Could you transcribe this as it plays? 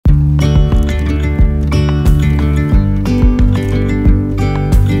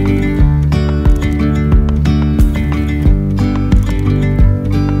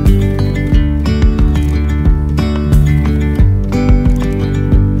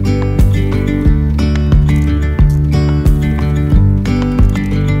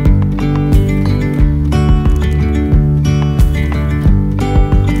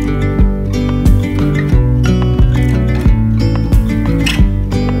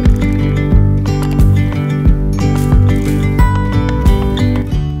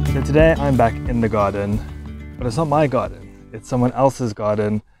Today I'm back in the garden, but it's not my garden, it's someone else's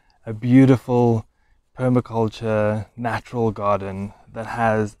garden, a beautiful permaculture natural garden that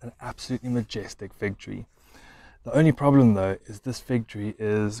has an absolutely majestic fig tree. The only problem though is this fig tree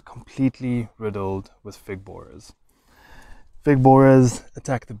is completely riddled with fig borers. Fig borers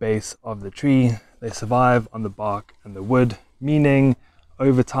attack the base of the tree, they survive on the bark and the wood, meaning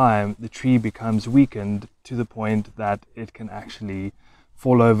over time the tree becomes weakened to the point that it can actually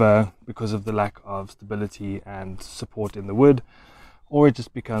fall over because of the lack of stability and support in the wood, or it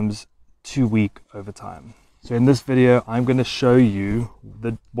just becomes too weak over time. So in this video I'm going to show you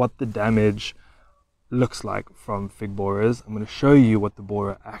what the damage looks like from fig borers. I'm going to show you what the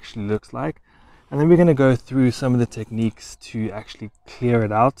borer actually looks like, and then we're going to go through some of the techniques to actually clear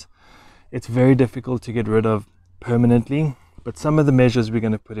it out. It's very difficult to get rid of permanently, but some of the measures we're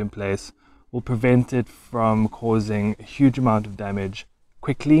going to put in place will prevent it from causing a huge amount of damage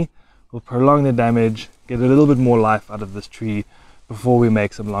quickly. We'll prolong the damage, get a little bit more life out of this tree before we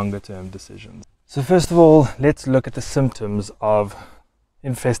make some longer term decisions. So first of all, let's look at the symptoms of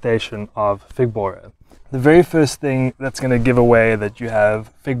infestation of fig borer. The very first thing that's going to give away that you have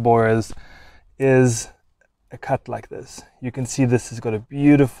fig borers is a cut like this. You can see this has got a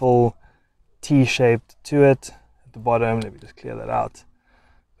beautiful T-shape to it at the bottom. Let me just clear that out.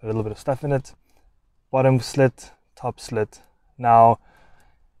 Got a little bit of stuff in it. Bottom slit, top slit. Now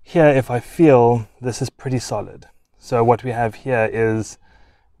here, if I feel, this is pretty solid. So what we have here is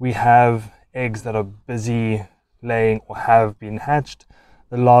we have eggs that are busy laying or have been hatched.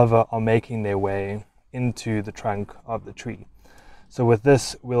 The larvae are making their way into the trunk of the tree. So with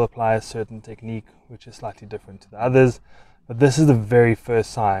this, we'll apply a certain technique which is slightly different to the others. But this is the very first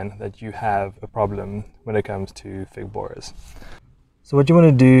sign that you have a problem when it comes to fig borers. So what you want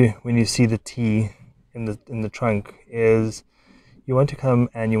to do when you see the T in the trunk is you want to come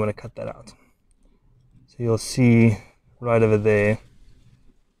and you want to cut that out. So you'll see right over there,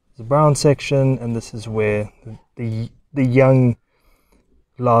 there's a brown section, and this is where the young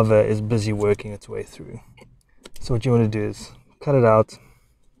larva is busy working its way through. So what you want to do is cut it out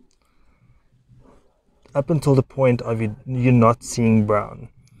up until the point of you're not seeing brown.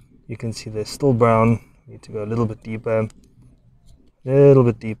 You can see there's still brown. You need to go a little bit deeper,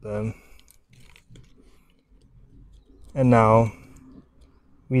 and now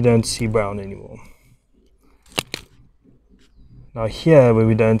we don't see brown anymore. Now here, where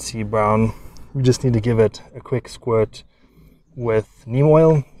we don't see brown, we just need to give it a quick squirt with neem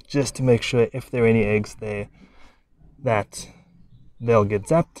oil, just to make sure if there are any eggs there that they'll get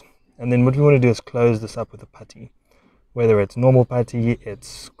zapped. And then what we want to do is close this up with a putty. Whether it's normal putty,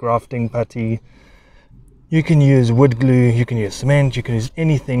 it's grafting putty, you can use wood glue, you can use cement, you can use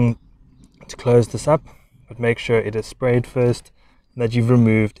anything to close this up, but make sure it is sprayed first, that you've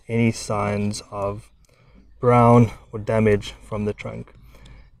removed any signs of brown or damage from the trunk.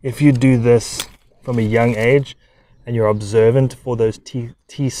 If you do this from a young age and you're observant for those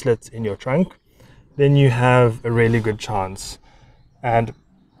T slits in your trunk, then you have a really good chance and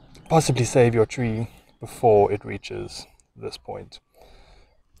possibly save your tree before it reaches this point.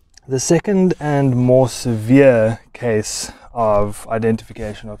 The second and more severe case of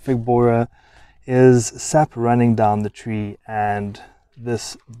identification of fig borer is sap running down the tree and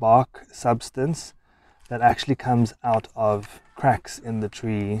this bark substance that actually comes out of cracks in the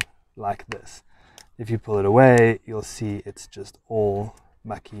tree like this. If you pull it away, you'll see it's just all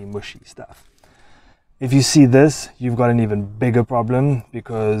mucky, mushy stuff. If you see this, you've got an even bigger problem,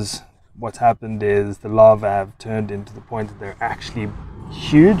 because what's happened is the larvae have turned into the point that they're actually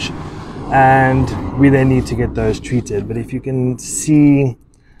huge, and we then need to get those treated. But if you can see,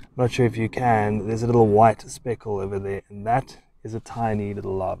 I'm not sure if you can, there's a little white speckle over there, and that is a tiny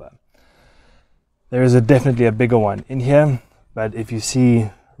little larva. There is definitely a bigger one in here, but if you see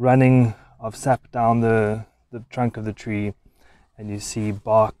running of sap down the trunk of the tree and you see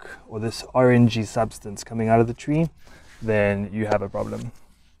bark or this orangey substance coming out of the tree, then you have a problem.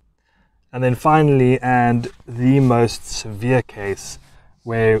 And then finally, and the most severe case,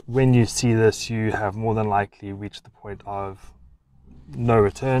 where when you see this you have more than likely reached the point of no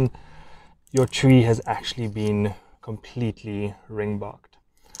return, your tree has actually been completely ring barked.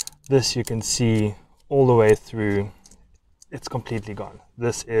 This you can see all the way through, it's completely gone.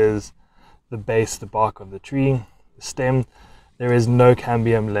 This is the base, the bark of the tree, the stem. There is no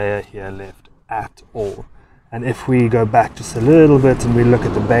cambium layer here left at all. And if we go back just a little bit and we look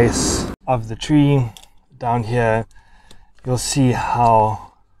at the base of the tree down here, you'll see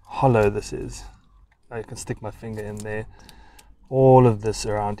how hollow this is. I can stick my finger in there. All of this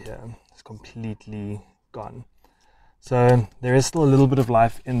around here is completely gone. So there is still a little bit of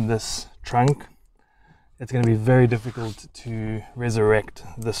life in this trunk. It's going to be very difficult to resurrect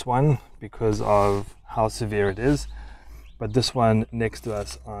this one because of how severe it is. But this one next to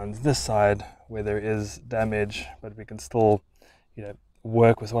us on this side where there is damage, but we can still,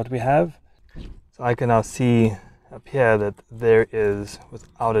 work with what we have. So I can now see up here that there is,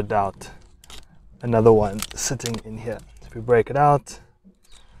 without a doubt, another one sitting in here. If we break it out,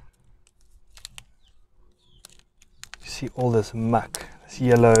 you see all this muck, this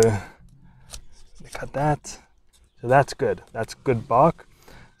yellow. Cut that. So that's good. That's good bark.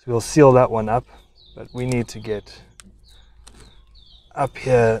 So we'll seal that one up, but we need to get up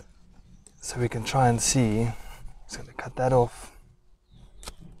here so we can try and see. I'm just going to cut that off.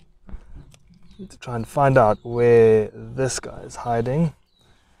 Need to try and find out where this guy is hiding,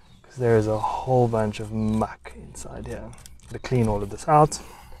 because there is a whole bunch of muck inside here. I'm going to clean all of this out.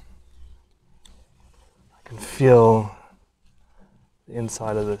 I can feel the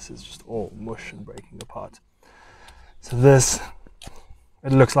inside of this is just all mush and breaking apart. So this,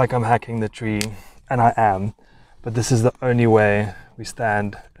 it looks like I'm hacking the tree, and I am, but this is the only way we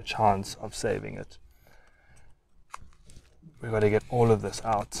stand a chance of saving it. We've got to get all of this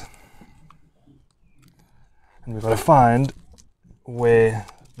out. And we've got to find where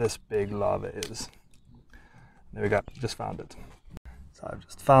this big lava is. There we go, just found it. So I've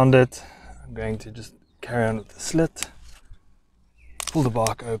just found it. I'm going to just carry on with the slit. Pull the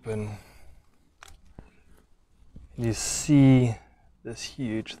bark open. You see this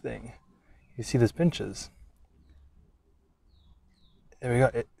huge thing. You see these pinches. There we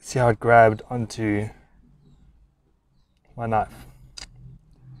go. See how it grabbed onto my knife.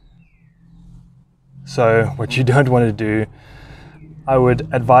 So what you don't want to do, I would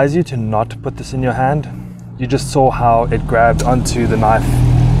advise you to not put this in your hand. You just saw how it grabbed onto the knife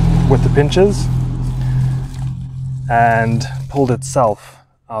with the pinches and pulled itself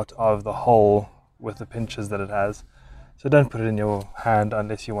out of the hole with the pinches that it has. So don't put it in your hand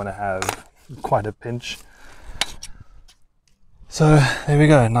unless you want to have quite a pinch. So there we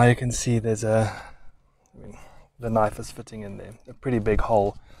go. Now you can see there's the knife is fitting in there, a pretty big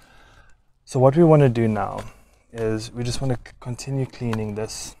hole. So what we want to do now is we just want to continue cleaning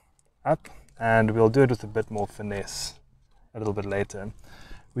this up, and we'll do it with a bit more finesse a little bit later.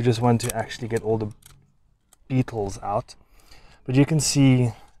 We just want to actually get all the beetles out. But you can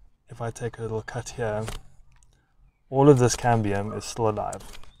see, if I take a little cut here, all of this cambium is still alive,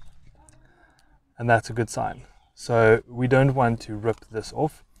 and that's a good sign. So we don't want to rip this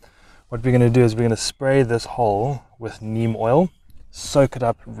off. What we're going to do is we're going to spray this hole with neem oil, soak it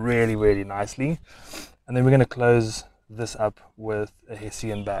up really, really nicely, and then we're going to close this up with a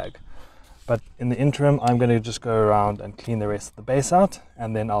hessian bag. But in the interim, I'm going to just go around and clean the rest of the base out,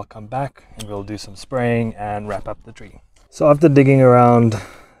 and then I'll come back and we'll do some spraying and wrap up the tree. So after digging around,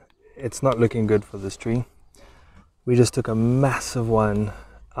 it's not looking good for this tree. We just took a massive one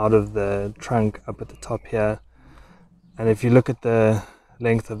out of the trunk up at the top here, and if you look at the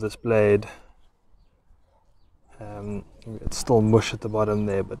length of this blade, it's still mush at the bottom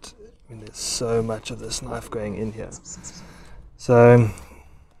there, but I mean, there's so much of this knife going in here. So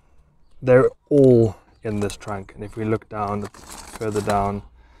they're all in this trunk, and if we look down, further down,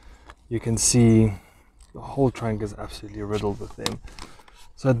 you can see the whole trunk is absolutely riddled with them.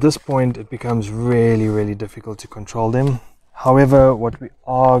 So at this point it becomes really, really difficult to control them. However, what we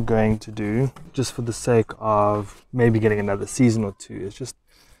are going to do, just for the sake of maybe getting another season or two, is just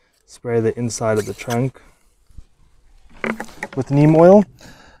spray the inside of the trunk with neem oil.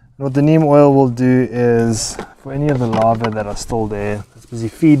 And what the neem oil will do is, for any of the larvae that are still there, that's busy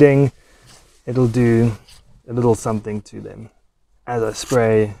feeding, it'll do a little something to them. As I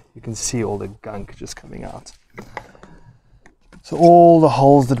spray, you can see all the gunk just coming out. So all the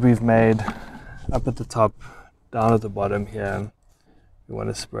holes that we've made up at the top, down at the bottom here, we want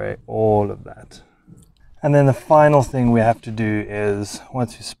to spray all of that. And then the final thing we have to do is,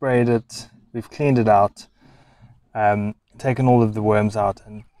 once we've sprayed it, we've cleaned it out, taken all of the worms out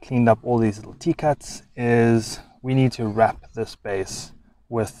and cleaned up all these little T-cuts, is we need to wrap this base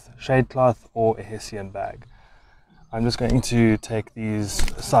with shade cloth or a hessian bag. I'm just going to take these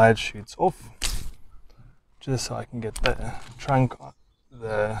side shoots off, just so I can get the trunk,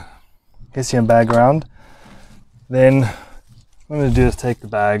 the hessian bag around. Then what I'm going to do is take the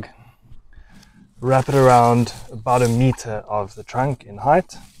bag, wrap it around about 1 meter of the trunk in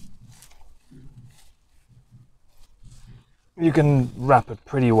height. You can wrap it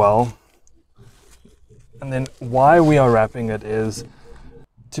pretty well. And then why we are wrapping it is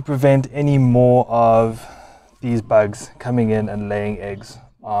to prevent any more of these bugs coming in and laying eggs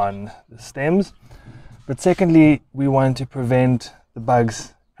on the stems. But secondly, we want to prevent the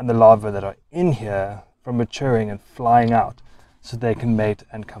bugs and the larvae that are in here from maturing and flying out so they can mate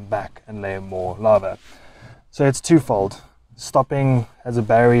and come back and lay more larvae. So it's twofold: stopping as a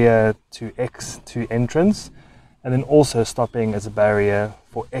barrier to entrance, and then also stopping as a barrier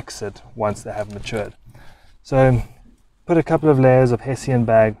for exit once they have matured. So put a couple of layers of Hessian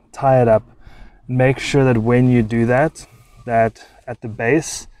bag, tie it up, and make sure that when you do that, that at the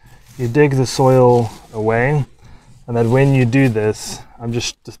base you dig the soil away, and that when you do this, I'm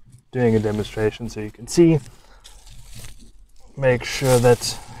just doing a demonstration so you can see, make sure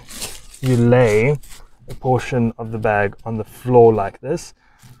that you lay a portion of the bag on the floor like this,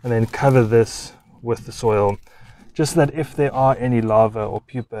 and then cover this with the soil, just so that if there are any larvae or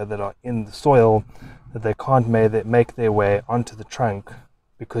pupa that are in the soil, that they can't make their way onto the trunk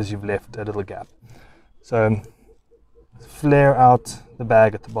because you've left a little gap. So flare out the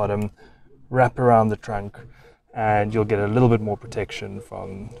bag at the bottom, wrap around the trunk, and you'll get a little bit more protection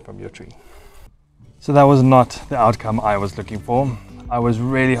from your tree. So that was not the outcome I was looking for. I was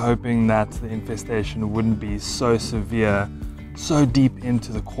really hoping that the infestation wouldn't be so severe, so deep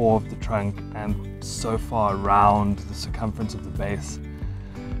into the core of the trunk and so far around the circumference of the base,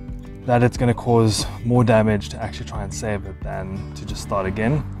 that it's going to cause more damage to actually try and save it than to just start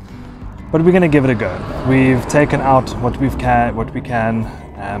again. But we're going to give it a go. We've taken out what we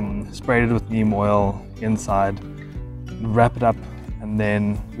can, sprayed it with neem oil inside, wrap it up, and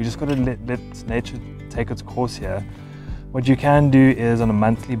then we just got to let nature take its course here. What you can do is, on a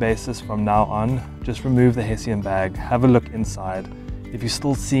monthly basis from now on, just remove the Hessian bag, have a look inside. If you're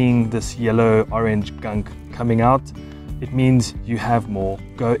still seeing this yellow-orange gunk coming out, it means you have more.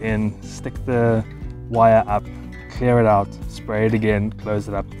 Go in, stick the wire up, clear it out, spray it again, close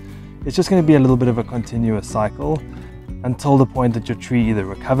it up. It's just going to be a little bit of a continuous cycle until the point that your tree either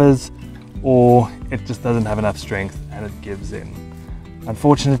recovers or it just doesn't have enough strength and it gives in.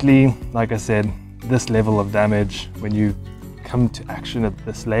 Unfortunately, like I said, this level of damage, when you come to action at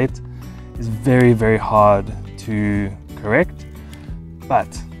this late, is very, very hard to correct.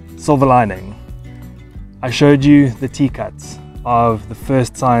 But silver lining, I showed you the T-cuts of the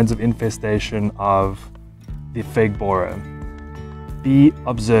first signs of infestation of the fig borer. Be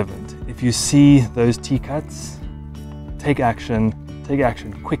observant. If you see those T-cuts, take action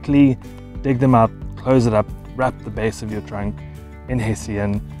quickly, dig them up, close it up, wrap the base of your trunk in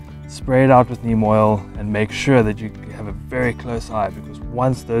Hessian, spray it out with neem oil, and make sure that you have a very close eye, because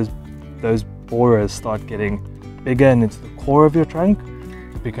once those borers start getting bigger and into the core of your trunk,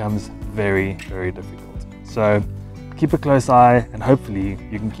 it becomes very, very difficult. So keep a close eye and hopefully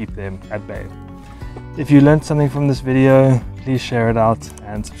you can keep them at bay. If you learned something from this video, please share it out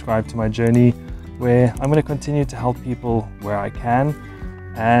and subscribe to my journey, where I'm going to continue to help people where I can.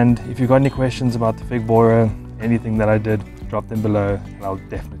 And if you've got any questions about the fig borer, anything that I did, drop them below and I'll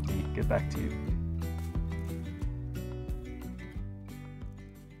definitely get back to you.